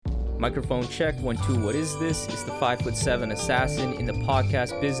Microphone check, 1, 2, what is this? It's the 5'7" assassin in the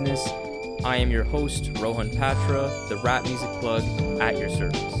podcast business. I am your host, Rohan Patra, the rap music plug at your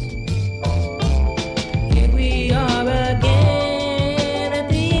service. Here we are again at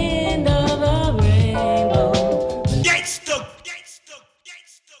the end of the rainbow.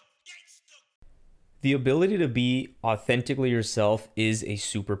 The ability to be authentically yourself is a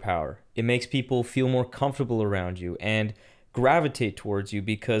superpower. It makes people feel more comfortable around you and gravitate towards you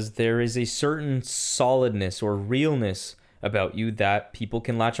because there is a certain solidness or realness about you that people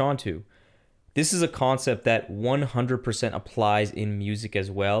can latch onto. This is a concept that 100% applies in music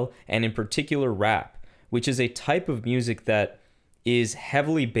as well, and in particular rap, which is a type of music that is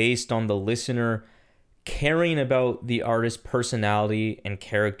heavily based on the listener caring about the artist's personality and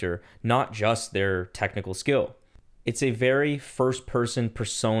character, not just their technical skill. It's a very first-person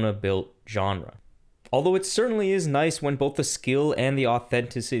persona-built genre. Although it certainly is nice when both the skill and the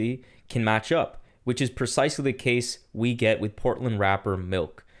authenticity can match up, which is precisely the case we get with Portland rapper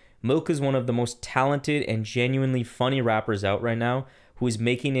Milc. Milc is one of the most talented and genuinely funny rappers out right now, who is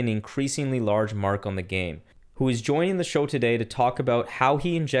making an increasingly large mark on the game, who is joining the show today to talk about how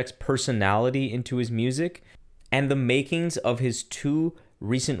he injects personality into his music and the makings of his two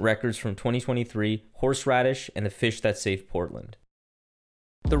recent records from 2023, Horseradish and The Fish That Saved Portland.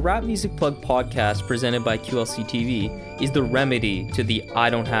 The Rap Music Plug podcast presented by QLC TV is the remedy to the I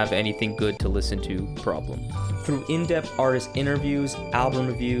don't have anything good to listen to problem. Through in-depth artist interviews, album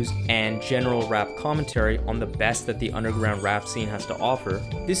reviews, and general rap commentary on the best that the underground rap scene has to offer,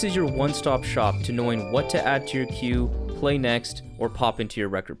 this is your one-stop shop to knowing what to add to your queue, play next, or pop into your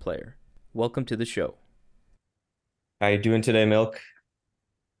record player. Welcome to the show. How you doing today, Milc?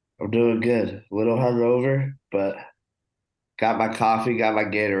 I'm doing good. A little hungover, but got my coffee, got my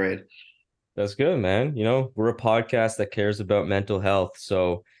Gatorade. That's good, man. You know, we're a podcast that cares about mental health,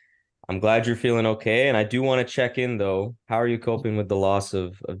 so I'm glad you're feeling okay. And I do want to check in, though. How are you coping with the loss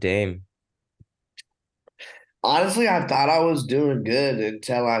of Dame? Honestly, I thought I was doing good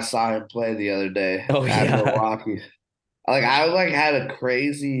until I saw him play the other day Oh, at yeah. Milwaukee. I had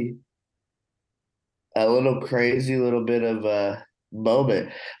a little bit of a moment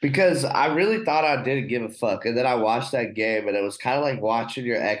because I really thought I didn't give a fuck. And then I watched that game and it was kind of like watching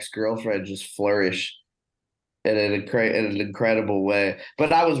your ex-girlfriend just flourish in an incredible way.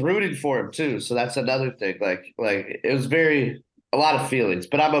 But I was rooting for him too, so that's another thing. Like it was a lot of feelings,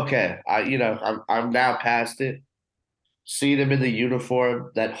 but I'm okay. I'm now past it. Seeing him in the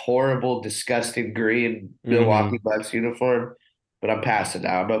uniform, that horrible, disgusting green Milwaukee Bucks uniform, but I'm past it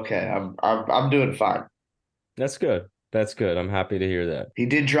now. I'm okay. I'm doing fine. That's good. That's good. I'm happy to hear that. He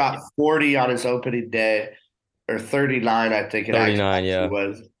did drop 40 on his opening day, or 39, I think it 39, actually yeah.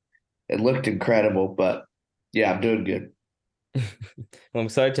 was. It looked incredible, but yeah, I'm doing good. Well, I'm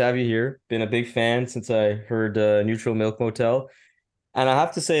excited to have you here. Been a big fan since I heard Neutral Milk Motel. And I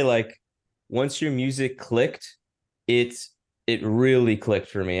have to say, like, once your music clicked, it really clicked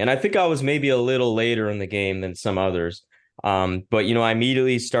for me. And I think I was maybe a little later in the game than some others. But, you know, I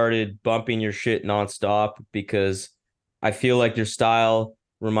immediately started bumping your shit nonstop because I feel like your style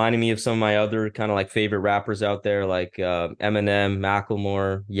reminded me of some of my other kind of like favorite rappers out there, like Eminem,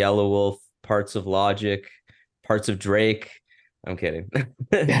 Macklemore, Yellow Wolf, parts of Logic, parts of Drake. I'm kidding.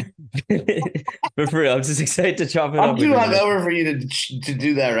 But for real, I'm just excited to chop it up. I'm too hungover for you to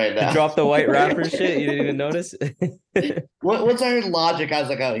do that right now. To drop the white rapper shit? You didn't even notice? Once I heard Logic, I was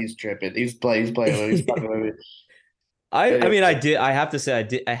like, oh, he's tripping. He's playing with me. He's fucking with me. I mean, I have to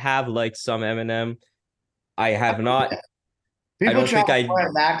say, I have liked some Eminem. I have not. People try to play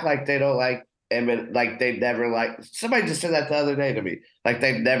it back like they don't like Eminem, like they never liked. Somebody just said that the other day to me, like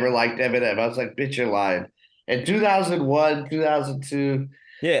they never liked Eminem. I was like, bitch, you're lying. In 2001, 2002.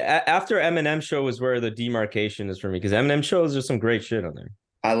 Yeah, after Eminem Show is where the demarcation is for me, because Eminem shows there's some great shit on there.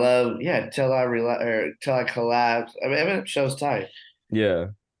 I love, till I collapse. I mean, Eminem Show's tight. Yeah,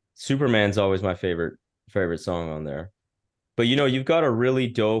 Superman's always my favorite song on there. But you know, you've got a really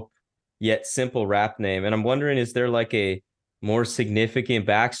dope yet simple rap name, and I'm wondering, is there like a more significant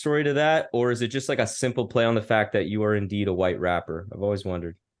backstory to that, or is it just like a simple play on the fact that you are indeed a white rapper? I've always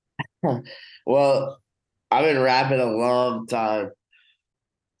wondered. Well, I've been rapping a long time.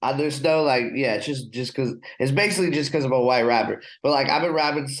 There's no it's just because it's basically just because I'm a white rapper. But like I've been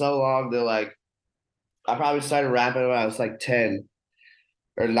rapping so long that like I probably started rapping when I was like 10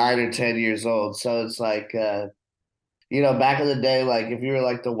 or 9 or 10 years old. So it's like back in the day, like if you were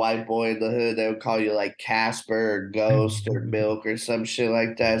like the white boy in the hood, they would call you like Casper or Ghost or Milk or some shit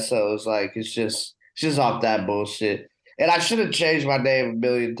like that. So it was like it's just off that bullshit. And I should have changed my name a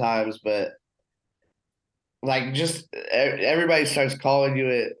million times, but like just everybody starts calling you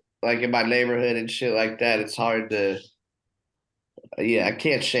it like in my neighborhood and shit like that, it's hard to. Yeah, I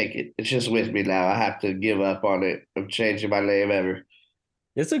can't shake it. It's just with me now. I have to give up on it of changing my name ever.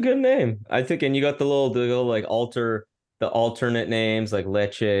 It's a good name, I think. And you got the little like the alternate names like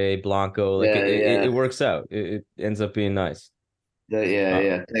Leche, Blanco. Like Yeah, it yeah, works out. It ends up being nice. yeah, Uh,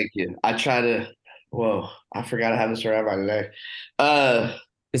 yeah. Thank you. I try to. Whoa, I forgot to have this around my neck. Uh,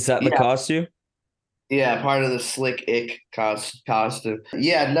 is that the yeah, costume? yeah. Part of the slick ick costume.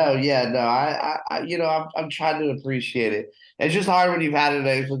 Yeah, no. I'm trying to appreciate it. It's just hard when you've had a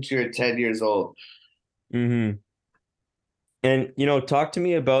name since you're 10 years old. Mm-hmm. And talk to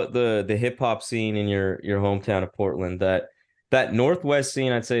me about the hip hop scene in your hometown of Portland. That Northwest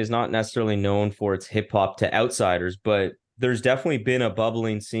scene, I'd say, is not necessarily known for its hip hop to outsiders, but there's definitely been a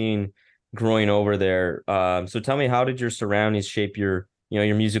bubbling scene growing over there. So tell me, how did your surroundings shape your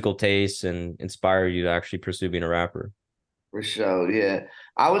musical tastes and inspire you to actually pursue being a rapper? For sure, yeah.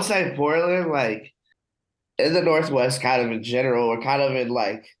 I would say Portland, like in the Northwest, kind of in general, we're kind of in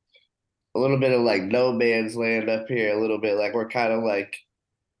like a little bit of like no man's land up here, a little bit. Like we're kind of like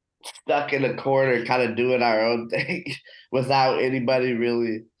stuck in a corner, kind of doing our own thing without anybody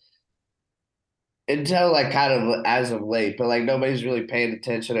really until like kind of as of late, but like nobody's really paying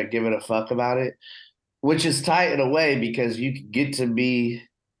attention or giving a fuck about it, which is tight in a way because you can get to be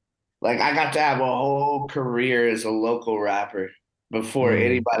like I got to have a whole career as a local rapper before Mm,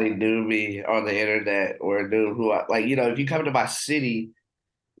 anybody knew me on the internet or knew who I like. If you come to my city,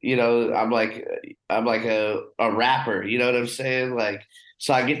 I'm like a rapper. You know what I'm saying? Like,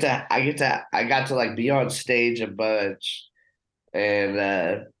 so I got to like be on stage a bunch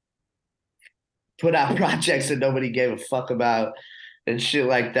and put out projects that nobody gave a fuck about and shit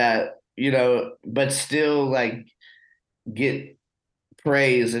like that. But still like get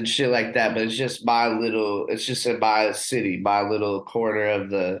praise and shit like that, but it's just in my city, my little corner of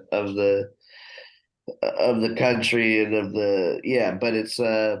the country and of the yeah, but it's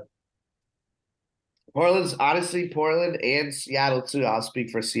Portland's honestly Portland and Seattle too. I'll speak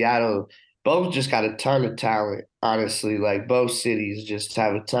for Seattle. Both just got a ton of talent, honestly. Like both cities just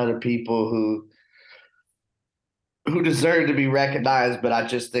have a ton of people who deserve to be recognized, but I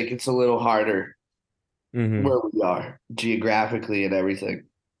just think it's a little harder hmm where we are geographically and everything.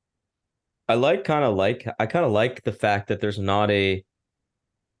 I kind of like the fact that there's not a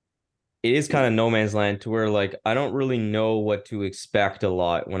it is kind of no man's land to where like I don't really know what to expect a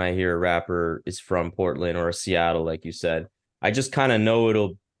lot when I hear a rapper is from Portland or Seattle, like you said. I just kind of know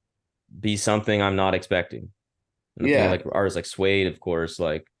it'll be something I'm not expecting. And I'm thinking Yeah. like artists like Suede, of course,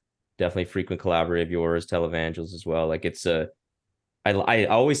 like definitely frequent collaborator of yours, Televangels as well. Like I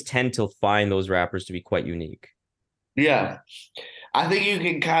always tend to find those rappers to be quite unique. Yeah. I think you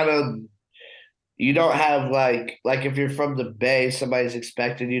can kind of you don't have like if you're from the Bay, somebody's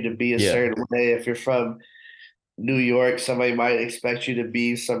expecting you to be a Yeah. certain way. If you're from New York, somebody might expect you to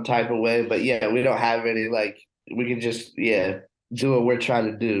be some type of way. But yeah, we don't have any like we can just do what we're trying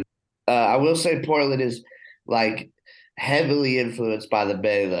to do. I will say Portland is like heavily influenced by the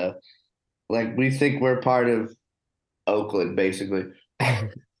Bay though. Like we think we're part of Oakland basically.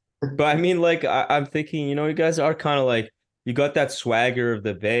 But I mean, like, I'm thinking, you guys are kind of like, you got that swagger of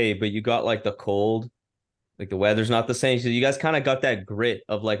the Bay, but you got like the cold, like the weather's not the same. So you guys kind of got that grit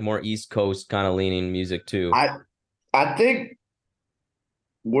of like more East Coast kind of leaning music too. I I think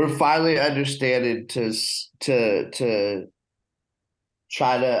we're finally understanding to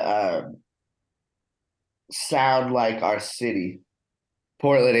try to sound like our city,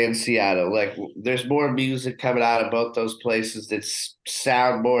 Portland and Seattle. Like there's more music coming out of both those places that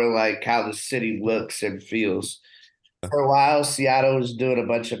sound more like how the city looks and feels. For a while, Seattle was doing a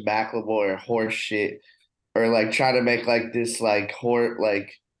bunch of Macklemore horse shit, or like trying to make like this like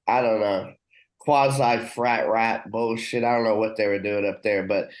I don't know quasi frat rap bullshit. I don't know what they were doing up there,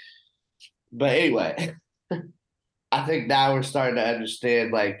 but anyway, I think now we're starting to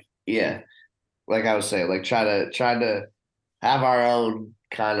understand. Like yeah, like I was saying, like try to have our own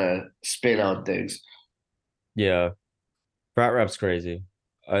kind of spin on things. Yeah. Frat rap's crazy.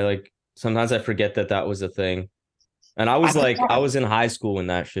 I like, sometimes I forget that that was a thing. And I I was like, I forgot. was in high school when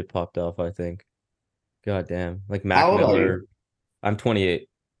that shit popped off, I think. God damn. Like How Mac old are Miller. you? I'm 28.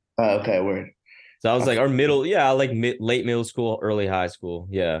 Okay, word. So I was I like, or middle, yeah, like late middle school, early high school.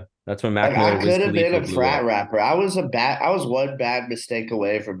 Yeah. That's when Like Mac Miller I Wiz could have been Khalifa a blew frat up. rapper. I was one bad mistake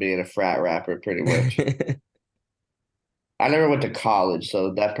away from being a frat rapper, pretty much. I never went to college,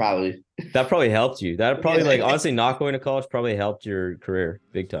 so that probably That probably helped you. That probably, like, yeah. honestly, not going to college probably helped your career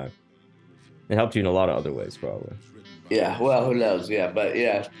big time. It helped you in a lot of other ways, probably. Yeah, well, who knows? Yeah, but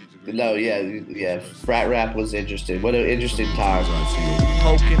yeah. No, yeah, yeah. Frat rap was interesting. What an interesting time.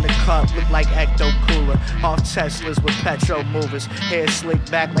 Poke in the cup, look like ecto cooler. Off Teslas with petro movers. Hair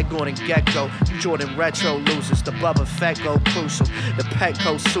slicked back like Gordon Gecko. Jordan retro losers. The Bubba Fecko crucial. The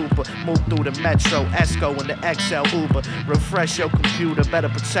Petco super. Move through the Metro, Esco, and the XL Uber. Refresh your computer, better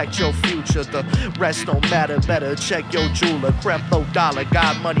protect your future. The rest don't matter, better check your jeweler. Creflo dollar,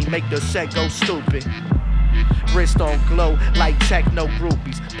 got money, make the set go stupid. Wrist on glow like techno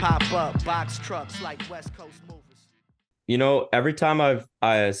groupies. Pop up box trucks like West Coast movers. You know, every time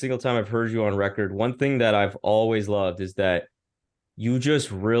a single time I've heard you on record, one thing that I've always loved is that you just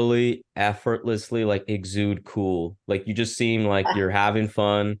really effortlessly like exude cool. Like you just seem like you're having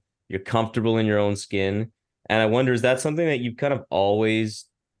fun, you're comfortable in your own skin. And I wonder, is that something that you kind of always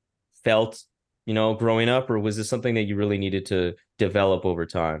felt, growing up, or was this something that you really needed to develop over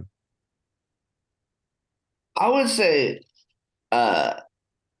time? I would say uh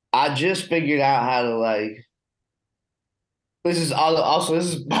I just figured out how to like this is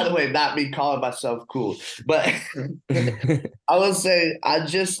by the way not me calling myself cool, but I would say I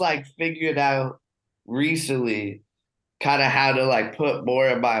just like figured out recently kind of how to like put more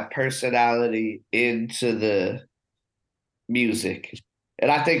of my personality into the music.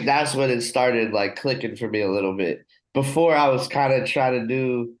 And I think that's when it started like clicking for me a little bit. Before I was kind of trying to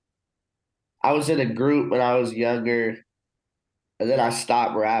do I was in a group when I was younger, and then I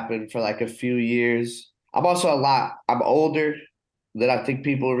stopped rapping for like a few years. I'm older than I think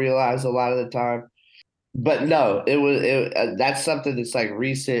people realize a lot of the time. But no, that's something that's like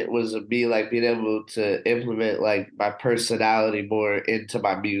recent was me like being able to implement like my personality more into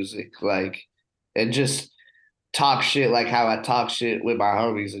my music, like and just talk shit like how I talk shit with my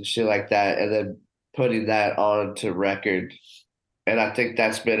homies and shit like that, and then putting that onto record. And I think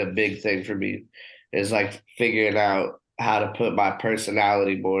that's been a big thing for me is like figuring out how to put my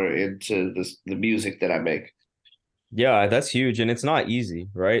personality more into the music that I make. Yeah, that's huge, and it's not easy,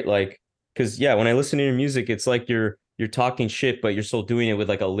 right? Like, because yeah, when I listen to your music, it's like you're talking shit, but you're still doing it with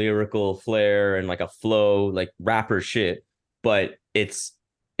like a lyrical flair and like a flow, like rapper shit. But it's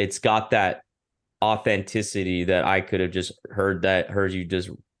got that authenticity that I could have just heard you just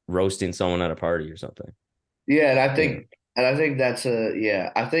roasting someone at a party or something. Yeah, Yeah. and I think that's a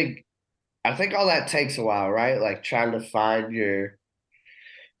yeah, I think all that takes a while, right? Like trying to find your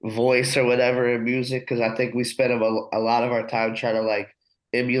voice or whatever in music, because I think we spend a lot of our time trying to like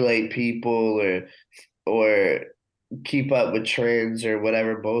emulate people or keep up with trends or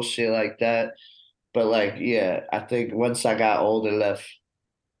whatever bullshit like that. But like, yeah, I think once I got old enough,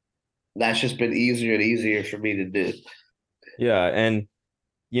 that's just been easier and easier for me to do. Yeah, and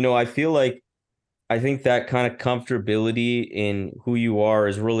I feel like I think that kind of comfortability in who you are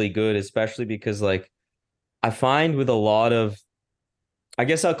is really good, especially because like I find with a lot of, I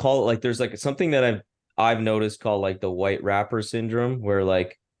guess I'll call it like there's like something that I've noticed called like the white rapper syndrome, where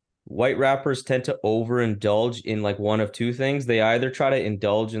like white rappers tend to overindulge in like one of two things. They either try to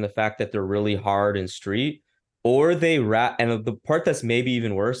indulge in the fact that they're really hard and street, or they rap. And the part that's maybe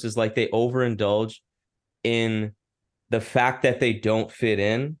even worse is like they overindulge in the fact that they don't fit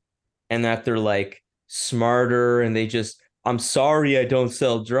in and that they're like smarter and they just, I'm sorry I don't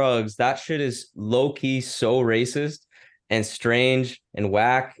sell drugs. That shit is low key so racist and strange and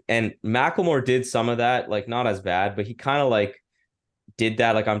whack. And Macklemore did some of that, like not as bad, but he kind of like did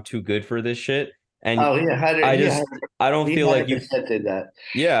that, like I'm too good for this shit. And Oh yeah, I just, I don't he feel like 100% did that.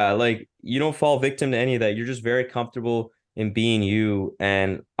 yeah, like you don't fall victim to any of that. You're just very comfortable in being you,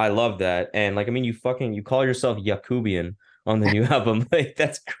 and I love that. And like, I mean, you call yourself Yakubian on the new album. Like,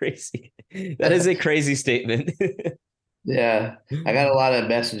 that's crazy. That is a crazy statement. Yeah, I got a lot of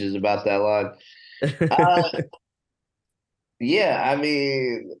messages about that line. Uh, yeah, I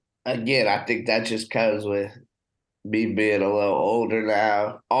mean, again, I think that just comes with me being a little older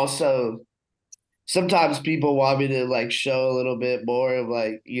now. Also, sometimes people want me to like show a little bit more of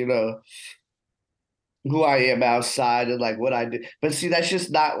like, who I am outside and like what I do. But see, that's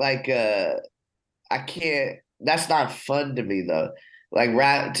just not like I can't that's not fun to me though. Like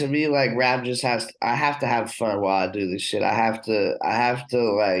rap to me, like rap just I have to have fun while I do this shit. I have to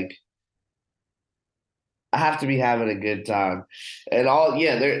be having a good time. And all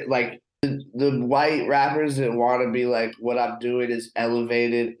yeah, they're like the white rappers that want to be like what I'm doing is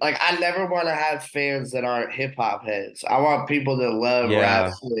elevated. Like I never want to have fans that aren't hip hop heads. I want people that love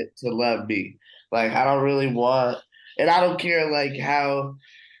rap Yeah. shit to love me. Like I don't really want, and I don't care like how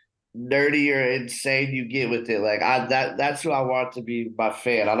nerdy or insane you get with it. Like that's who I want to be my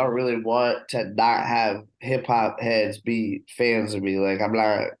fan. I don't really want to not have hip hop heads be fans of me. Like I'm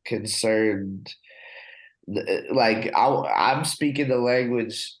not concerned like I'm speaking the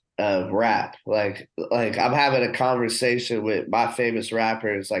language of rap. Like I'm having a conversation with my famous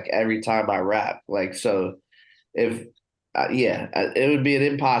rappers like every time I rap. Like so if it would be an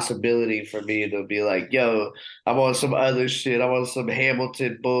impossibility for me to be like, yo, I'm on some other shit. I'm on some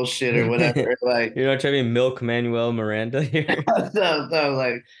Hamilton bullshit or whatever. Like, You're not trying to be Milk Manuel Miranda here. no,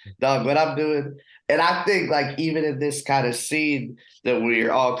 like, dog, what I'm doing. And I think, like, even in this kind of scene that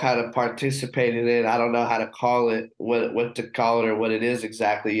we're all kind of participating in, I don't know how to call it, what to call it or what it is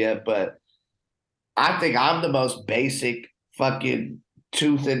exactly yet, but I think I'm the most basic fucking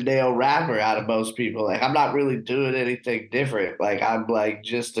tooth and nail rapper out of most people. Like I'm not really doing anything different. Like I'm like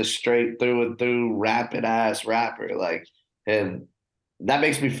just a straight through and through rapping ass rapper. Like and that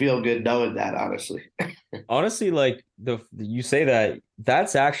makes me feel good knowing that, honestly. Honestly, like the you say that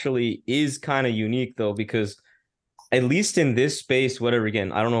that's actually is kind of unique though, because at least in this space, whatever,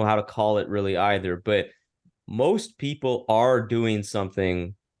 again, I don't know how to call it really either, but most people are doing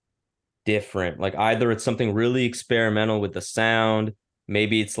something different. Like either it's something really experimental with the sound,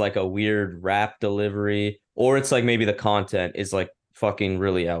 maybe it's like a weird rap delivery, or it's like maybe the content is like fucking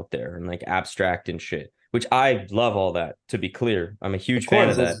really out there and like abstract and shit, which I love all that, to be clear. I'm a Of huge fan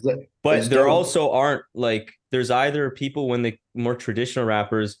of course, that. it's But there dope. also aren't like there's either people when the more traditional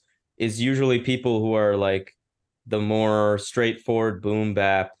rappers is usually people who are like the more straightforward boom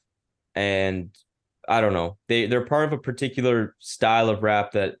bap and I don't know. They're part of a particular style of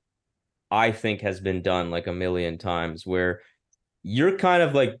rap that I think has been done like a million times where you're kind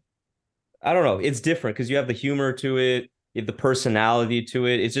of like, I don't know, it's different because you have the humor to it, you have the personality to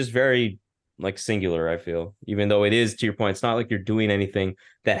it. It's just very like singular, I feel, even though it is to your point, it's not like you're doing anything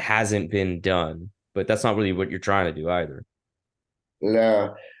that hasn't been done, but that's not really what you're trying to do either.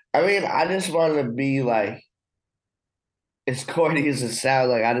 No. I mean, I just want to be like as corny as it sounds,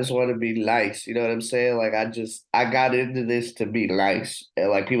 like I just want to be nice. You know what I'm saying? Like I got into this to be nice. And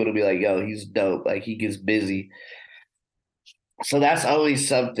like people to be like, yo, he's dope. Like he gets busy. So that's always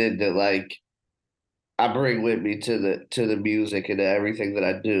something that like I bring with me to the music and to everything that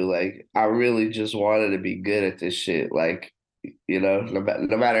I do. Like I really just wanted to be good at this shit. Like, you know,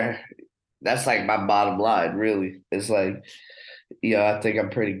 no matter that's like my bottom line, really. It's like, you know, I think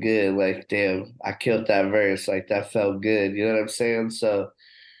I'm pretty good. Like, damn, I killed that verse. Like that felt good. You know what I'm saying? So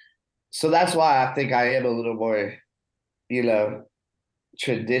that's why I think I am a little more, you know,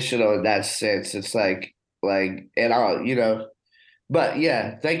 traditional in that sense. It's like and I'll, you know, but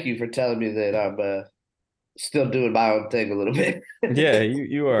yeah, thank you for telling me that I'm still doing my own thing a little bit. Yeah,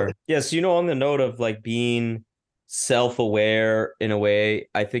 you are. Yes, you know, on the note of like being self-aware in a way,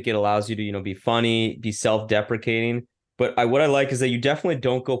 I think it allows you to, be funny, be self-deprecating. But what I like is that you definitely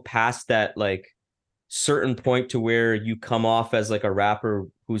don't go past that like certain point to where you come off as like a rapper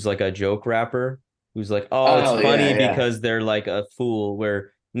who's like a joke rapper, who's like, oh, it's Oh funny yeah, yeah. because they're like a fool.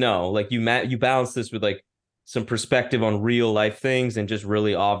 Where no, like you balance this with like some perspective on real life things and just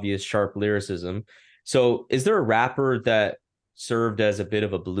really obvious sharp lyricism. So, is there a rapper that served as a bit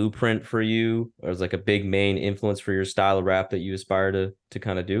of a blueprint for you, or as like a big main influence for your style of rap that you aspire to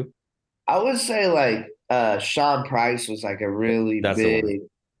kind of do? I would say like Sean Price was like a really That's the one. big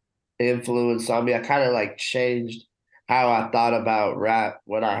influence on me. I kind of like changed how I thought about rap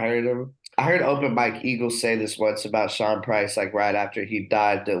when I heard him. I heard Open Mike Eagle say this once about Sean Price, like right after he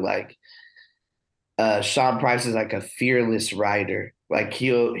died, that like Sean Price is like a fearless writer. Like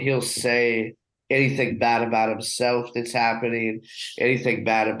he'll say anything bad about himself that's happening, anything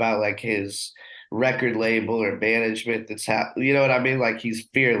bad about like his record label or management you know what I mean? Like he's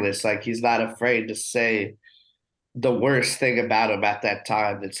fearless. Like he's not afraid to say the worst thing about him at that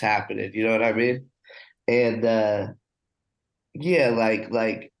time that's happening. You know what I mean? And yeah, like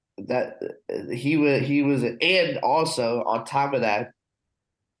that he was and also on top of that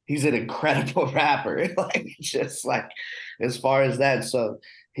he's an incredible rapper. Like just like as far as that, so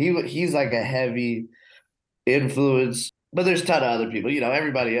he's like a heavy influence. But there's a ton of other people. You know,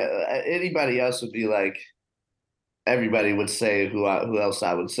 everybody, anybody else would be like everybody would say who else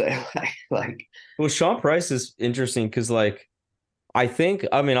I would say like Well, Sean Price is interesting because, like, I think,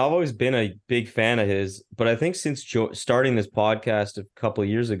 I mean, I've always been a big fan of his, but I think since starting this podcast a couple of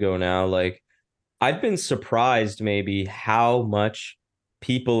years ago now, like, I've been surprised maybe how much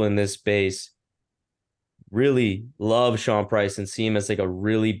people in this space really love Sean Price and see him as like a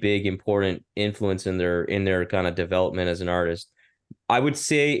really big, important influence in their kind of development as an artist. I would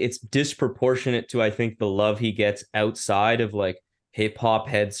say it's disproportionate to I think the love he gets outside of like hip hop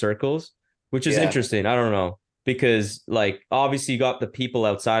head circles, which is yeah. interesting. I don't know because like obviously you got the people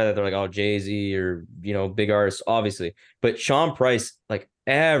outside of that they're like oh Jay-Z or big artists obviously, but Sean Price like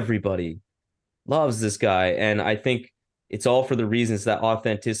everybody loves this guy and I think it's all for the reasons, that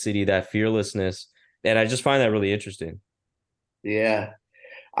authenticity, that fearlessness. And I just find that really interesting. Yeah.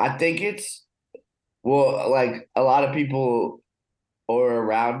 I think it's well, like a lot of people or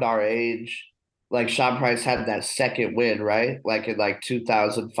around our age, like Sean Price had that second win, right? Like in like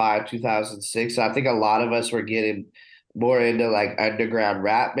 2005, 2006. I think a lot of us were getting more into like underground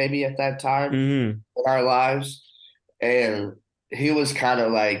rap maybe at that time Hmm. in our lives. And he was kind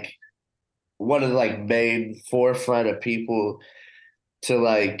of like one of the like main forefront of people to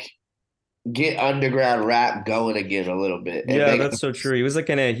like get underground rap going again a little bit and Yeah, make that's so true. He was like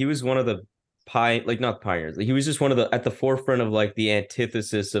he was one of the like not pioneers. He was just one of the at the forefront of like the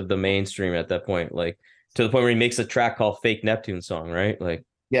antithesis of the mainstream at that point. Like to the point where he makes a track called Fake Neptune Song, right? Like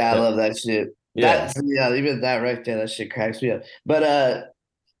yeah, I that, love that shit. yeah. That's yeah, even that right there, that shit cracks me up. But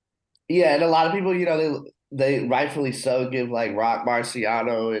yeah, and a lot of people, they rightfully so give like Rock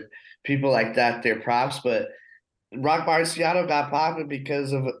Marciano and people like that their props, but Rock Marciano got popping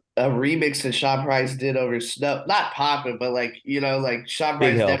because of a remix that Sean Price did over Snow. Not popping, but like, like Sean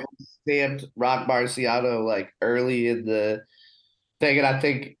Big Price help. definitely stamped Rock Marciano like early in the thing. And I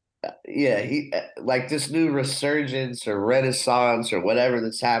think, yeah, he like this new resurgence or renaissance or whatever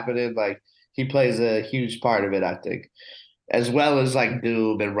that's happening, like he plays a huge part of it, I think, as well as like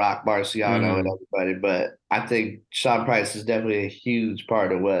Doom and Rock Marciano and Hmm. everybody. But I think Sean Price is definitely a huge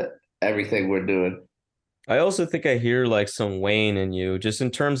part of what everything we're doing. I also think I hear like some Wayne in you, just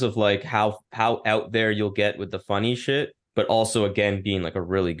in terms of like how out there you'll get with the funny shit, but also again being like a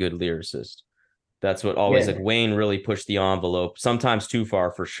really good lyricist. That's what always like Yeah. Wayne really pushed the envelope, sometimes too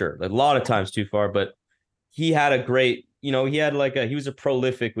far for sure. Like a lot of times too far, but he had a great, he had like he was a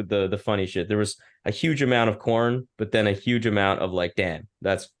prolific with the funny shit. There was a huge amount of corn, but then a huge amount of like, damn,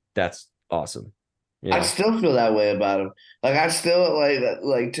 that's awesome. You I know. still feel that way about him. Like I still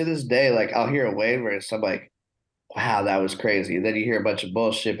like to this day, like I'll hear a Wayne verse, I'm like, wow, that was crazy. And then you hear a bunch of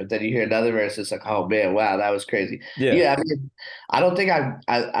bullshit, but then you hear another verse, it's like, oh man, wow, that was crazy. Yeah. Yeah, I mean, I don't think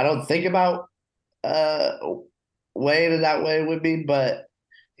I don't think about uh Wayne in that way with me, but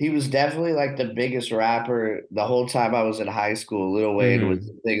he was definitely like the biggest rapper the whole time I was in high school. Lil Wayne was Hmm.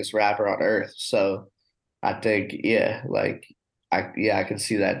 the biggest rapper on earth. So I think, yeah, like I can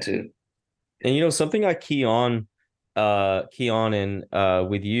see that too. And something I key on in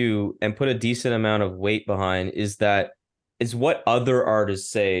with you and put a decent amount of weight behind is what other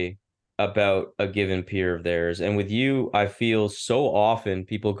artists say about a given peer of theirs. And with you, I feel so often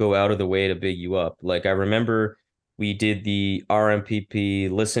people go out of the way to big you up. Like I remember we did the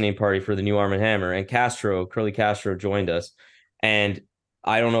RMPP listening party for the new Arm& and Hammer, and Curly Castro joined us. And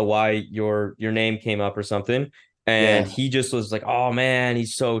I don't know why your name came up or something. And Yeah. he just was like, oh man,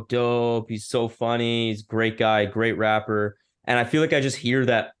 he's so dope. He's so funny. He's a great guy, great rapper. And I feel like I just hear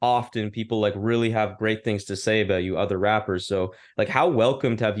that often. People like really have great things to say about you, other rappers. So, like, how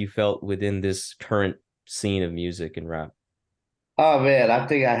welcomed have you felt within this current scene of music and rap? Oh man, I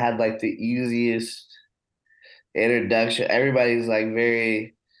think I had like the easiest introduction. Everybody's like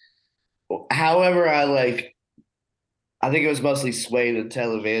very, however, I think it was mostly Sway and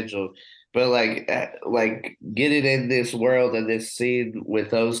Televangel, but like getting in this world and this scene with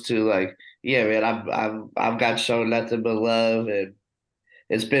those two, like, yeah, man, I've got shown nothing but love, and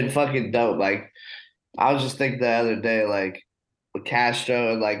it's been fucking dope. Like, I was just thinking the other day, like with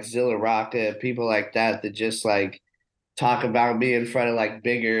Castro and like Zilla Rocca and people like that just like talk about me in front of like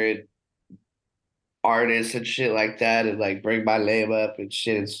bigger artists and shit like that and like bring my name up and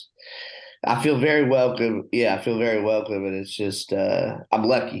shit. I feel very welcome. Yeah, I feel very welcome, and it's just I'm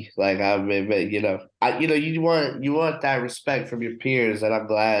lucky. Like you want that respect from your peers, and I'm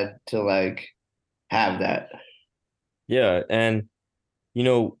glad to like have that. Yeah. And,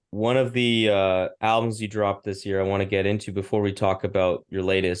 one of the albums you dropped this year I want to get into before we talk about your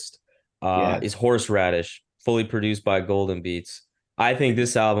latest Yeah. is Horseradish, fully produced by Golden Beats. I think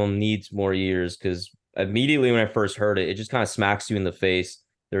this album needs more years because immediately when I first heard it, it just kind of smacks you in the face.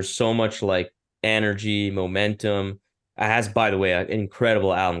 There's so much like energy, momentum. It has, by the way, an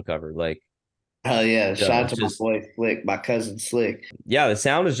incredible album cover. Like, Hell yeah! Shout out it's to my just boy Slick, my cousin Slick. yeah, the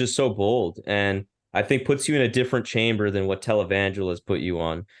sound is just so bold and I think puts you in a different chamber than what Televangelist has put you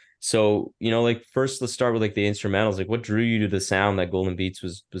on. So, like first let's start with like the instrumentals. Like what drew you to the sound that Golden Beats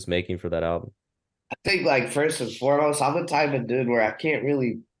was making for that album? I think like first and foremost, I'm the type of dude where I can't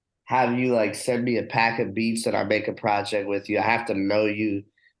really have you like send me a pack of beats that I make a project with you. I have to know you.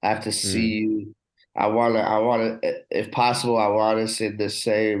 I have to see Mm. you. I wanna, if possible, I want us in the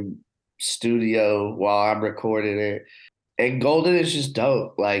same studio while I'm recording it. And Golden is just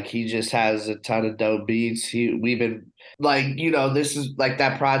dope. Like he just has a ton of dope beats. We've been like, this is like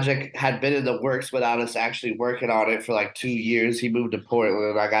that project had been in the works without us actually working on it for like 2 years. He moved to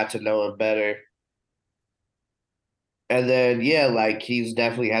Portland. I got to know him better. And then yeah, like he's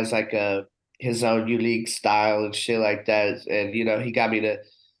definitely has like a his own unique style and shit like that. And he got me to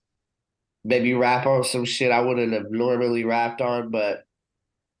maybe rap on some shit I wouldn't have normally rapped on, but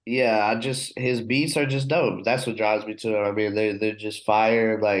yeah, I just his beats are just dope. That's what drives me to him. I mean, they're just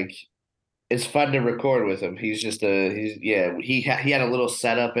fire. Like it's fun to record with him. He had a little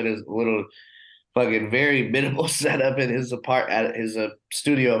setup in his little fucking very minimal setup in his at his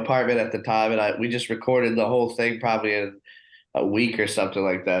studio apartment at the time, and we just recorded the whole thing probably in a week or something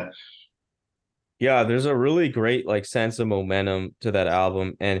like that. Yeah, there's a really great like sense of momentum to that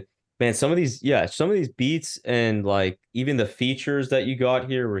album. And man, some of these beats and like even the features that you got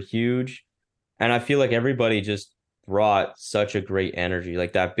here were huge. And I feel like everybody just brought such a great energy.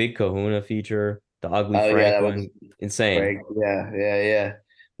 Like that Big Kahuna feature, the Ugly Oh yeah, that was Franklin, insane. Frank. Yeah, yeah, yeah.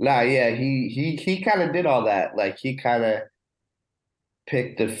 Nah, yeah, he kind of did all that. Like he kind of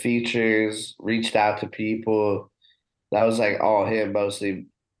picked the features, reached out to people. That was like all him mostly.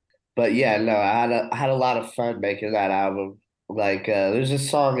 But yeah, no, I had a lot of fun making that album. Like there's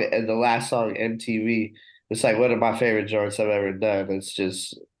this song and the last song MTV. It's like one of my favorite joints I've ever done. It's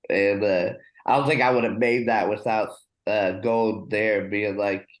just and I don't think I would have made that without Gold there being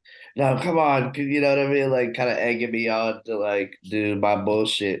like, no, come on, you know what I mean? Like kind of egging me on to like do my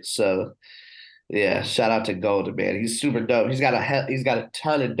bullshit. So yeah, shout out to Gold, man. He's super dope. He's got a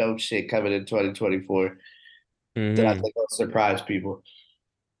ton of dope shit coming in 2024 that I Hmm. think will surprise people.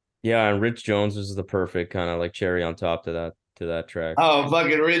 Yeah, and Rich Jones was the perfect kind of like cherry on top to that track. Oh,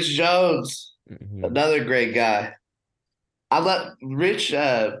 fucking Rich Jones, Hmm. another great guy. I let Rich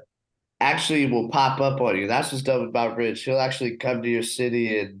actually will pop up on you. That's what's dope about Rich. He'll actually come to your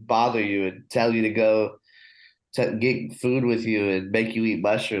city and bother you and tell you to go to get food with you and make you eat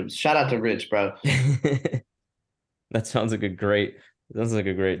mushrooms. Shout out to Rich, bro. That sounds like a great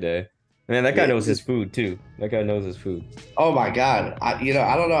day. Man, that guy Yeah. knows his food too. That guy knows his food. Oh my God. I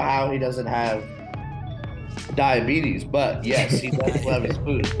don't know how he doesn't have diabetes, but yes, he does love his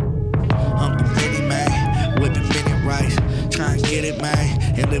food. Uncle Benny, man, whipping minute rice, try and get it, man,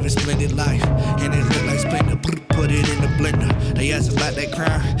 and live a splendid life. And it look like splendor, put it in the blender. They ask about that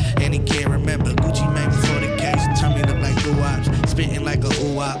crime, and he can't remember. Gucci made before the case, turn me look like blue ops, spitting like a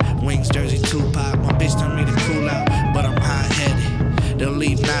ooh-wop. Wings, Jersey, Tupac, my bitch turned me to cool out, but I'm hot-headed. They'll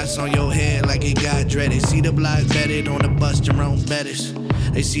leave knots on your head like it got dreaded. See the block bedded on the bus, Jerome Bettis.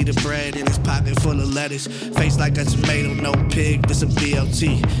 They see the bread in his pocket full of lettuce. Face like a tomato, no pig, this a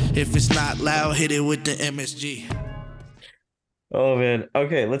BLT. If it's not loud, hit it with the MSG. Oh man.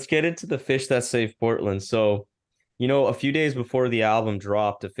 Okay, let's get into the Fish That Saved Portland. So, a few days before the album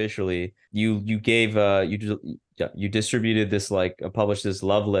dropped officially, you gave yeah, you distributed this like published this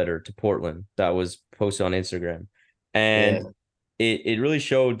love letter to Portland that was posted on Instagram. Yeah. And it really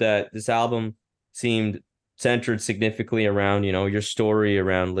showed that this album seemed centered significantly around, your story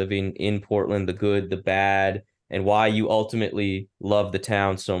around living in Portland, the good, the bad, and why you ultimately love the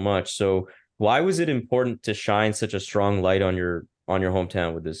town so much. So why was it important to shine such a strong light on your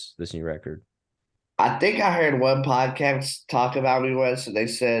hometown with this new record? I think I heard one podcast talk about me once, and they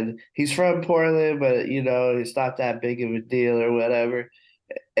said he's from Portland, but it's not that big of a deal or whatever.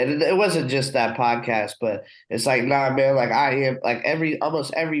 And it wasn't just that podcast, but it's like, nah, man, like I am like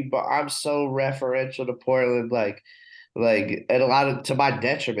almost every bar, I'm so referential to Portland, and a lot of to my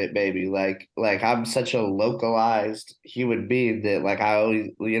detriment, maybe. Like I'm such a localized human being that like I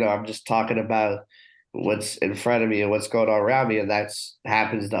always, I'm just talking about what's in front of me and what's going on around me, and that's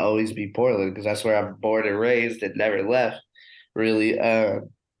happens to always be Portland because that's where I'm born and raised and never left, really. And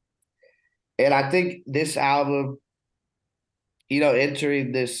I think this album,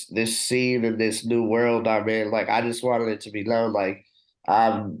 entering this scene and this new world I'm in, like I just wanted it to be known, like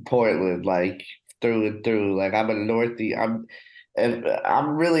I'm Portland, like through and through. Like I'm a Northeast.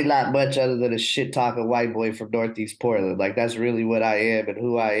 I'm really not much other than a shit talking white boy from Northeast Portland. Like that's really what I am and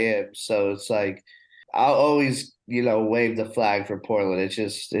who I am. So it's like I'll always, wave the flag for Portland. It's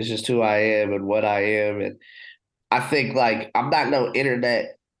just who I am and what I am. And I think like I'm not no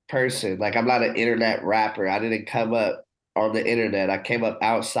internet person. Like I'm not an internet rapper. I didn't come up on the internet. I came up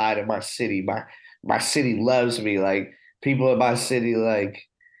outside of my city. My city loves me. Like people in my city like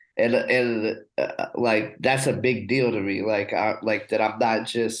and like that's a big deal to me. Like I like that I'm not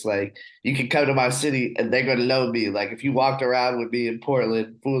just like you can come to my city and they're gonna know me. Like if you walked around with me in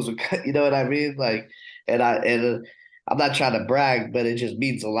Portland, fools would you know what I mean? Like and I'm not trying to brag, but it just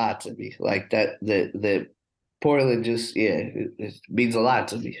means a lot to me. Like that Portland just yeah, it means a lot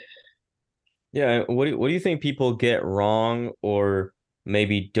to me. Yeah, what do you think people get wrong or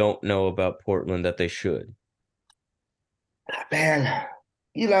maybe don't know about Portland that they should? Man,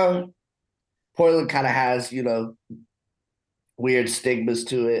 you know, Portland kind of has, weird stigmas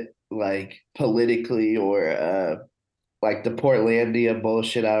to it, like politically or like the Portlandia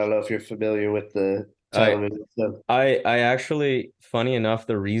bullshit. I don't know if you're familiar with the I television stuff. I actually, funny enough,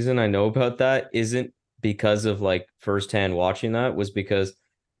 the reason I know about that isn't because of like firsthand watching that, was because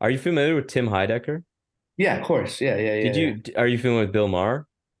are you familiar with Tim Heidecker? Yeah, of course. Yeah, yeah, yeah, yeah. Are you familiar with Bill Maher?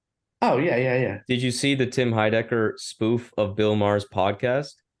 Oh, yeah, yeah, yeah. Did you see the Tim Heidecker spoof of Bill Maher's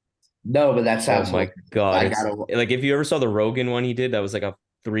podcast? No, but that Oh sounds my hilarious. God. I It's gotta. like if you ever saw the Rogan one he did, that was like a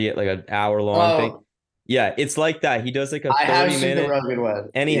like an hour long thing. Oh, Yeah, it's like that. He does like a I have 30 seen the minute Rogan one.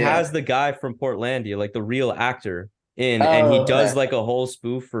 and he Yeah. has the guy from Portlandia, like the real actor, in, and he Oh, does okay. like a whole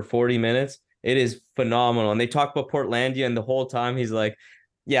spoof for 40 minutes. It is phenomenal. And they talk about Portlandia, and the whole time he's like,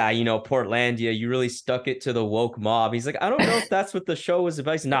 yeah, Portlandia, you really stuck it to the woke mob. He's like, I don't know if that's what the show was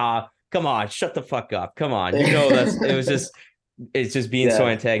about. Nah, come on, shut the fuck up. Come on. It's just being so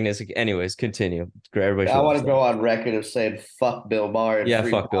Yeah. antagonistic. Anyways, continue. Everybody I should want watch to that. go on record of saying fuck Bill Maher and Yeah,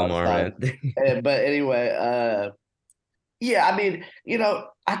 free fuck Bill Maher, Palestine. man. But anyway, yeah, I mean,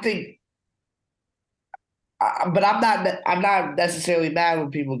 I think but I'm not necessarily mad when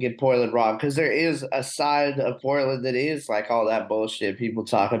people get Portland wrong because there is a side of Portland that is like all that bullshit people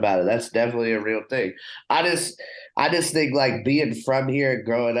talk about it. That's definitely a real thing. I just think like being from here and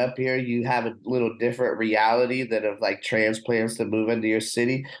growing up here, you have a little different reality than of like transplants that move into your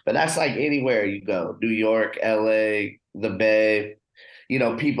city. But that's like anywhere you go, New York, LA, the Bay.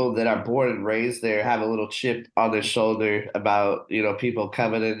 People that are born and raised there have a little chip on their shoulder about, people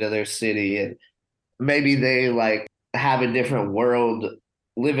coming into their city and maybe they like have a different world,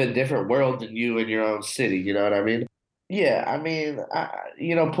 live a different world than you in your own city. You know what I mean? Yeah, I mean,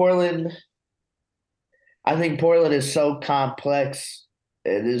 Portland. I think Portland is so complex.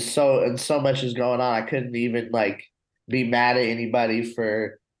 It is and so much is going on. I couldn't even like be mad at anybody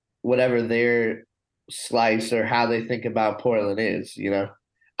for whatever their slice or how they think about Portland is. In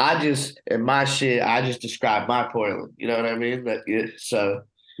my shit, I just describe my Portland. You know what I mean? But yeah, so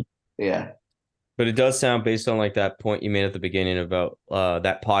yeah, But it does sound, based on like that point you made at the beginning about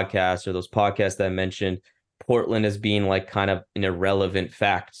that podcast or those podcasts that I mentioned, Portland as being like kind of an irrelevant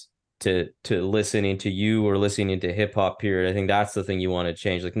fact to listening to you or listening to hip hop period. I think that's the thing you want to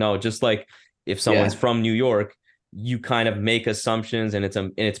change. Like, no, just like if someone's yeah, from New York, you kind of make assumptions, and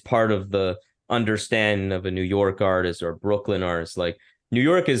it's part of the understanding of a New York artist or a Brooklyn artist. Like New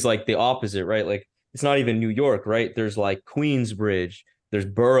York is like the opposite, right? Like it's not even New York, right? There's like Queensbridge, there's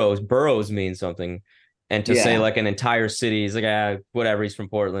boroughs. Boroughs mean something. And to say yeah. like an entire city, is like, whatever, he's from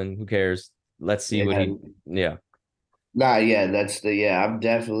Portland. Who cares? Let's see what Yeah, he, yeah. nah, yeah, I'm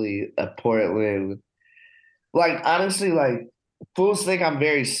definitely a Portland. Like, honestly, like, fools think I'm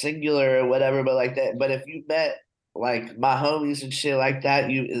very singular or whatever, but like that. But if you met like my homies and shit like that,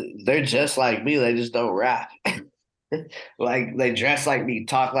 they're just like me. They just don't rap. Like, they dress like me,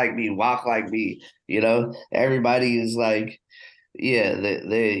 talk like me, walk like me. Everybody is like, yeah,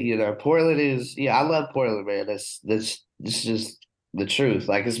 Portland is, yeah, I love Portland, man. That's just the truth.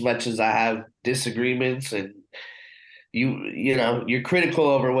 Like, as much as I have disagreements and you're critical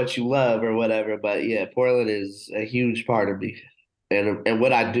over what you love or whatever, but yeah, Portland is a huge part of me and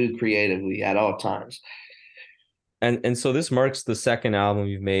what I do creatively at all times. And so this marks the second album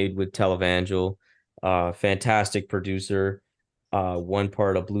you've made with Televangel, fantastic producer, one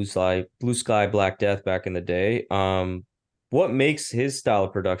part of Blue Sky, Black Death back in the day. What makes his style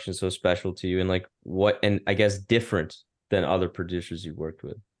of production so special to you, and like what, and I guess different than other producers you've worked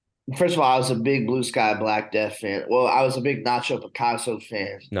with? First of all, I was a big Blue Sky Black Death fan. Well, I was a big Nacho Picasso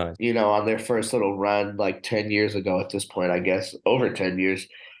fan, Nice. on their first little run like 10 years ago at this point, I guess, over 10 years.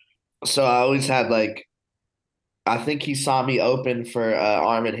 So I always had like, I think he saw me open for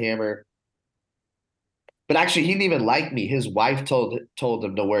Arm& Hammer, but actually he didn't even like me. His wife told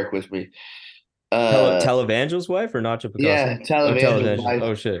him to work with me. Televangel's wife or Nacho Picasso? Yeah, Oh, Televangel's Televangel's. wife.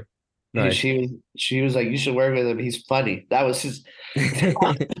 Oh shit. He, Nice. she was like, you should work with him. He's funny. That was his.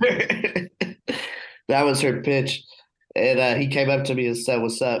 That was her pitch, and he came up to me and said,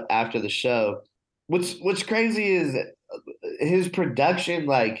 "What's up?" after the show. What's crazy is his production.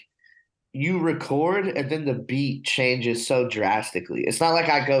 Like, you record and then the beat changes so drastically. It's not like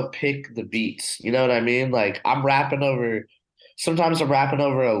I go pick the beats. You know what I mean? Like, sometimes I'm rapping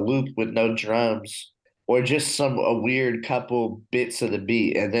over a loop with no drums or just a weird couple bits of the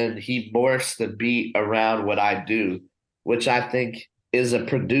beat. And then he morphs the beat around what I do, which I think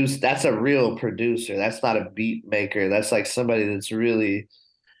that's a real producer. That's not a beat maker. That's like somebody that's really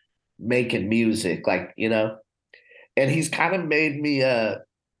making music, like, and he's kind of made me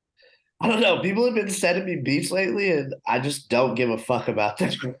I don't know, people have been sending me beats lately and I just don't give a fuck about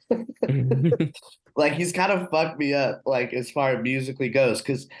them. Like he's kind of fucked me up, like as far as musically goes,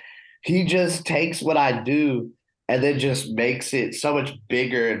 because he just takes what I do and then just makes it so much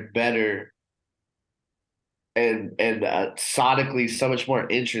bigger and better and sonically so much more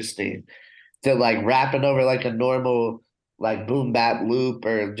interesting than like rapping over like a normal like boom bap loop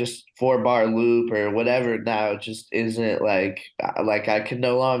or just 4 bar loop or whatever. Now it just isn't like I can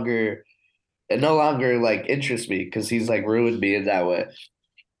no longer it no longer like interests me because he's like ruined me in that way.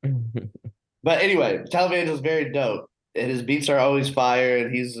 But anyway, Televangel's very dope, and his beats are always fire,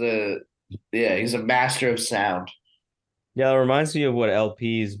 and he's a master of sound. Yeah, it reminds me of what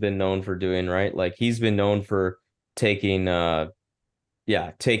LP's been known for doing, right? Like he's been known for taking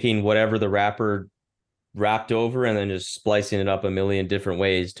taking whatever the rapper rapped over and then just splicing it up a million different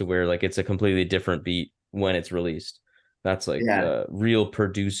ways to where like it's a completely different beat when it's released. That's like Yeah, real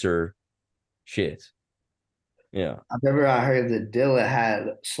producer shit. Yeah. I remember I heard that Dilla had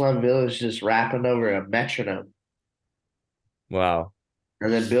Slum Village just rapping over a metronome Wow.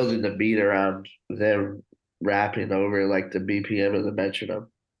 and then building the beat around them rapping over like the BPM of the metronome.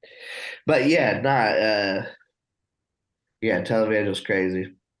 But yeah, not yeah, Televangel's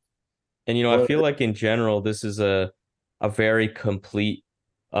crazy. And I Well, feel like in general, this is a very complete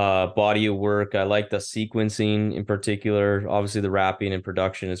body of work. I like the sequencing in particular. Obviously, the rapping and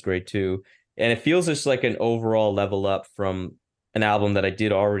production is great too. And it feels just like an overall level up from an album that I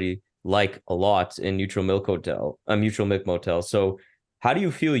did already like a lot in Mutual Milk Motel. So how do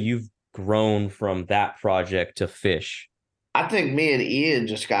you feel you've grown from that project to Fish? I think me and Ian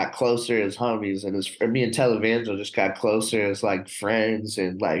just got closer as homies, and me and Televangel just got closer as like friends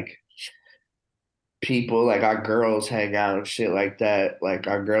and like people. Like our girls hang out and shit like that. Like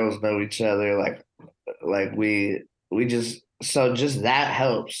our girls know each other. Like we just so just that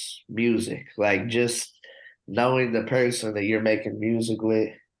helps music. Like just knowing the person that you're making music with,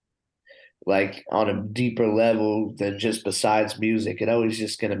 like on a deeper level than just besides music, it always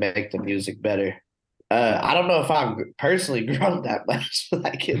just gonna make the music better. I don't know if I've personally grown that much,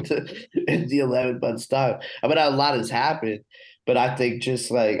 like in the 11 months time. I mean, a lot has happened, but I think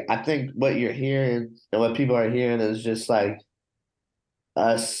just like I think what you're hearing and what people are hearing is just like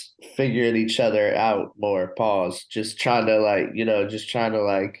us figuring each other out more. Pause. Just trying to like just trying to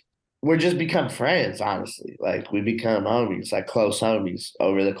like we're just become friends. Honestly, like we become homies, like close homies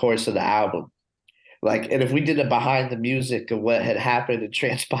over the course of the album. Like, and if we did a behind the music of what had happened and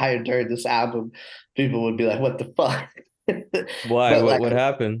transpired during this album, people would be like, "What the fuck?" Why? But like, What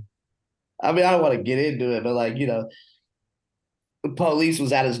happened? I mean, I don't want to get into it, but like, the police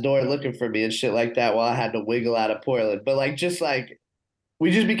was at his door looking for me and shit like that while I had to wiggle out of Portland. But like, just like, we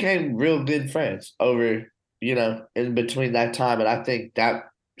just became real good friends over, in between that time. And I think that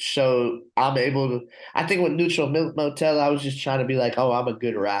showed I'm able to, I think with Neutral Milk Motel, I was just trying to be like, oh, I'm a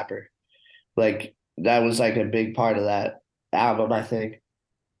good rapper. Like, that was like a big part of that album, I think.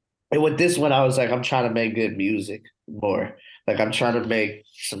 And with this one, I was like, I'm trying to make good music more. Like, I'm trying to make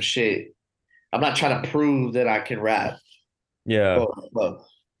some shit. I'm not trying to prove that I can rap, Yeah. quote unquote.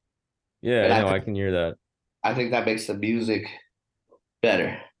 Yeah, And I know, I can hear that. I think that makes the music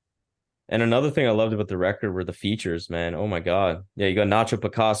better. And another thing I loved about the record were the features, man. Oh my God. Yeah, you got Nacho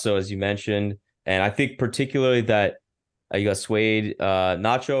Picasso, as you mentioned. And I think particularly that you got Suede,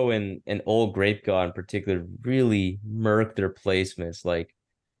 Nacho and Old Grape God in particular really murked their placements. Like,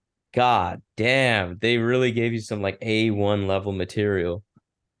 God damn, they really gave you some like A1 level material.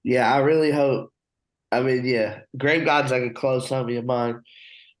 Yeah, I really hope. I mean, yeah, Grave God's like a close homie of mine.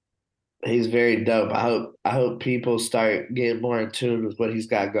 He's very dope. I hope people start getting more in tune with what he's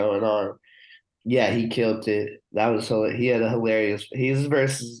got going on. Yeah, he killed it. That was he had a hilarious. His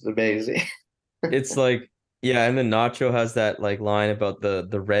verse is amazing. It's like, yeah, and then Nacho has that like line about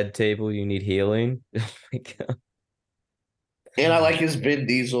the red table, you need healing. Oh my God. And I like his Vin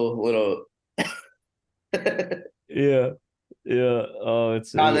Diesel little. Yeah. Yeah. Oh,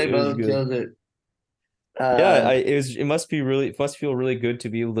 How they it was both good. killed it. Yeah, Uh, it must feel really good to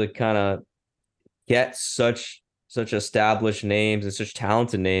be able to kind of get such established names and such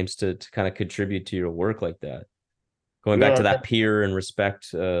talented names to kind of contribute to your work like that. Going back to that peer and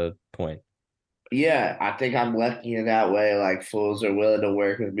respect point. yeah, I think I'm lucky in that way. Like fools are willing to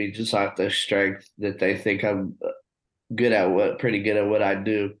work with me just off the strength that they think I'm pretty good at what I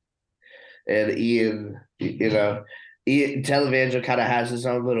do. And Ian, Ian Televangel kind of has his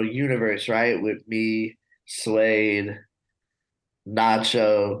own little universe, right? With me, Slade,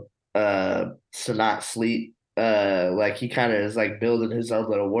 Nacho, Sanat Sleep. Like he kind of is like building his own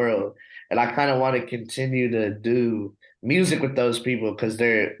little world, and I kind of want to continue to do music with those people because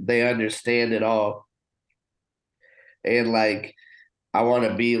they understand it all, and like I want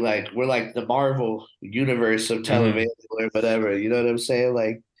to be like we're like the Marvel universe of Mm-hmm. television or whatever. You know what I'm saying?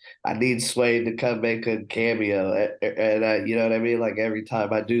 Like I need Sway to come make a cameo, and you know what I mean. Like every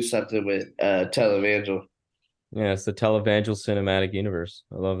time I do something with television. Yeah, it's the televangel cinematic universe.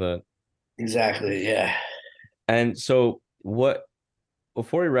 I love that. Exactly. Yeah. And so what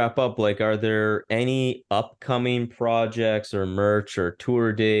before we wrap up, like, are there any upcoming projects or merch or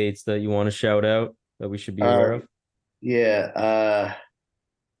tour dates that you want to shout out that we should be aware Um. of? Yeah.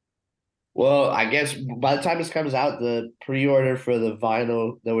 Well, I guess by the time this comes out, the pre-order for the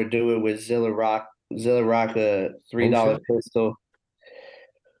vinyl that we're doing with Zilla Rock, a Oh $3 shit. pistol.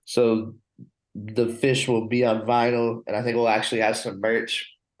 So the fish will be on vinyl, and I think we'll actually have some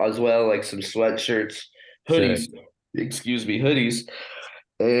merch as well, like some sweatshirts, Sick. hoodies, excuse me, hoodies.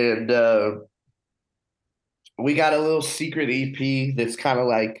 And we got a little secret EP that's kind of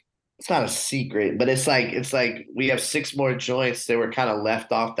like it's not a secret, but it's like we have six more joints that were kind of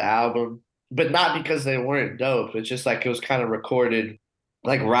left off the album, but not because they weren't dope. It's just like it was kind of recorded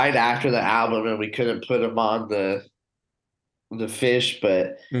like right after the album, and we couldn't put them on the fish.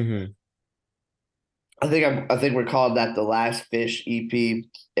 But Mm-hmm. I think we're calling that the Last Fish EP,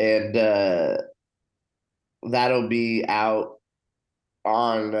 and that'll be out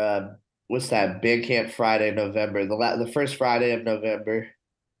on what's that? Bandcamp Friday, November, the first Friday of November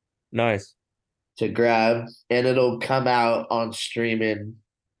Nice. to grab, and it'll come out on streaming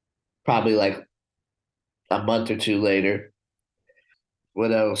probably like a month or two later.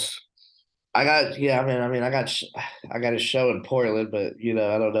 What else? I got yeah, I got a show in Portland, but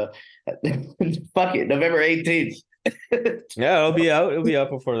I don't know. Fuck it, November 18th. Yeah, it'll be out. It'll be out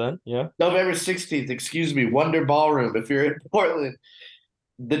before then. Yeah. November 16th, excuse me, Wonder Ballroom. If you're in Portland,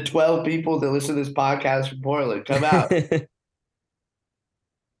 the 12 people that listen to this podcast from Portland, come out.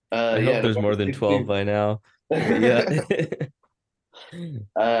 I Yeah, hope there's November more than 12 16th. by now. But yeah.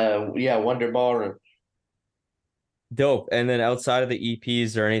 Yeah, Wonder Ballroom. Dope. And then outside of the EPs,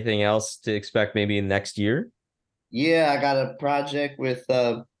 is there anything else to expect maybe next year? Yeah, I got a project with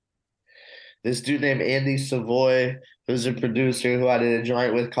this dude named Andy Savoy, who's a producer who I did a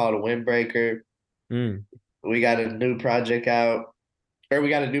joint with called Windbreaker. Mm. We got a new project out, or we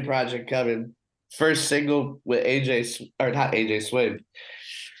got a new project coming. First single with or not AJ Swim.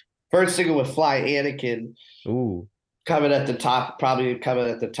 First single with Fly Anakin Ooh, coming at the top, probably coming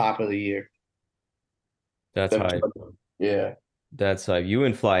at the top of the year. that's hype. Yeah. That's hype. You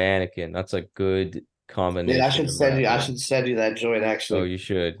and Fly Anakin. That's a good Yeah, combination of I rappers. should send you that joint Oh, actually. you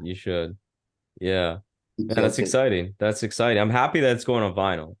should. You should. Yeah. Man, that's Something. exciting. That's exciting. I'm happy that it's going on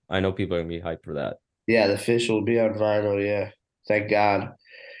vinyl. I know people are gonna be hyped for that. Yeah, the fish will be on vinyl. Yeah, thank God.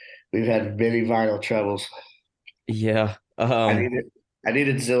 We've had many vinyl troubles. Yeah. I needed I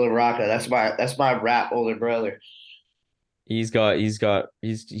needed Zilla Rocca. That's my rap older brother. He's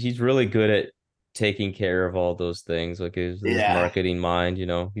really good at taking care of all those things, like his Yeah. marketing mind,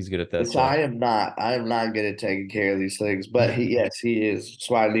 he's good at that Which stuff. I am not. I am not good at taking care of these things. But he is. That's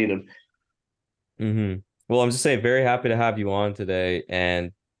why I need him. Hmm. Well, I'm just saying, very happy to have you on today,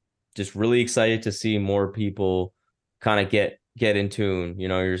 and just really excited to see more people kind of get in tune.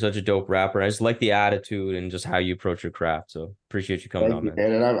 You're such a dope rapper. I just like the attitude and just how you approach your craft. So appreciate you coming Thank on, you,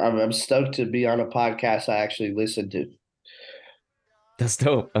 man. man. And I'm stoked to be on a podcast I actually listen to. That's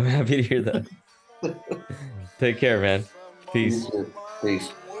dope. I'm happy to hear that. Take care, man. You Peace. too. Peace.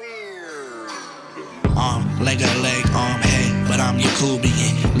 Leg, hey, but I'm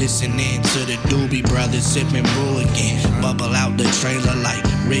Yakubian. Listening to the Doobie Brothers sipping brew again. Bubble out the trailer like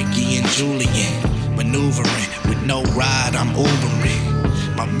Ricky and Julian. Maneuvering with no ride, I'm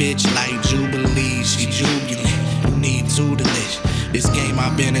Ubering. My bitch like Jubilee, she jubilant. You need tutelage. This game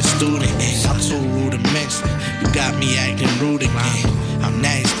I've been a student in. I'm too rudimentary. You got me acting rude again. I'm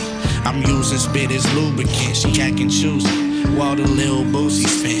nasty. I'm using spit as lubricant. She acting choosy. While the little boosie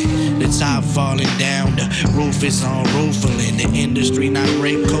spin. The top falling down. The roof is on roofing. The industry not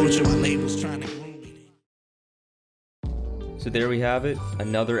rape culture. My label's trying to groom me. So there we have it.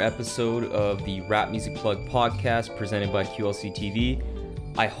 Another episode of the Rap Music Plug podcast presented by QLC TV.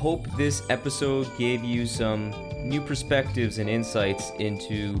 I hope this episode gave you some new perspectives and insights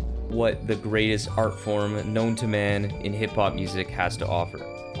into what the greatest art form known to man in hip-hop music has to offer.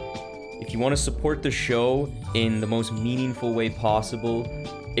 If you want to support the show in the most meaningful way possible,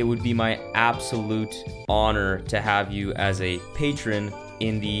 it would be my absolute honor to have you as a patron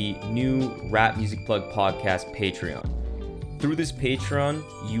in the new Rap Music Plug podcast Patreon. Through this Patreon,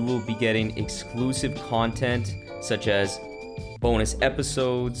 you will be getting exclusive content such as bonus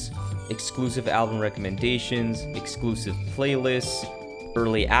episodes, exclusive album recommendations, exclusive playlists,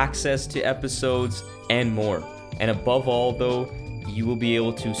 early access to episodes, and more. And above all, though, you will be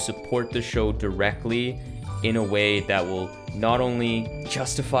able to support the show directly in a way that will not only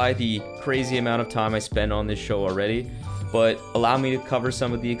justify the crazy amount of time I spend on this show already, but allow me to cover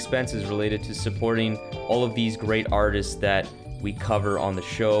some of the expenses related to supporting all of these great artists that we cover on the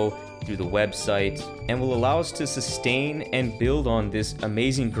show through the website, and will allow us to sustain and build on this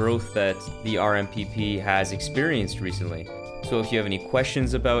amazing growth that the RMPP has experienced recently. So if you have any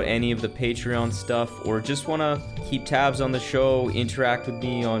questions about any of the Patreon stuff, or just want to keep tabs on the show, interact with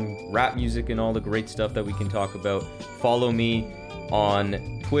me on rap music and all the great stuff that we can talk about, follow me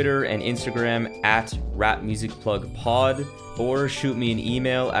on Twitter and Instagram at rapmusicplugpod, or shoot me an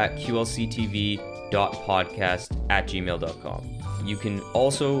email at qlctv.podcast@gmail.com. You can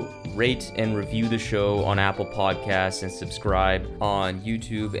also rate and review the show on Apple Podcasts and subscribe on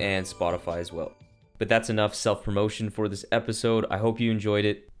YouTube and Spotify as well. But that's enough self-promotion for this episode. I hope you enjoyed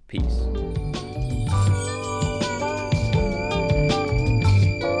it. Peace.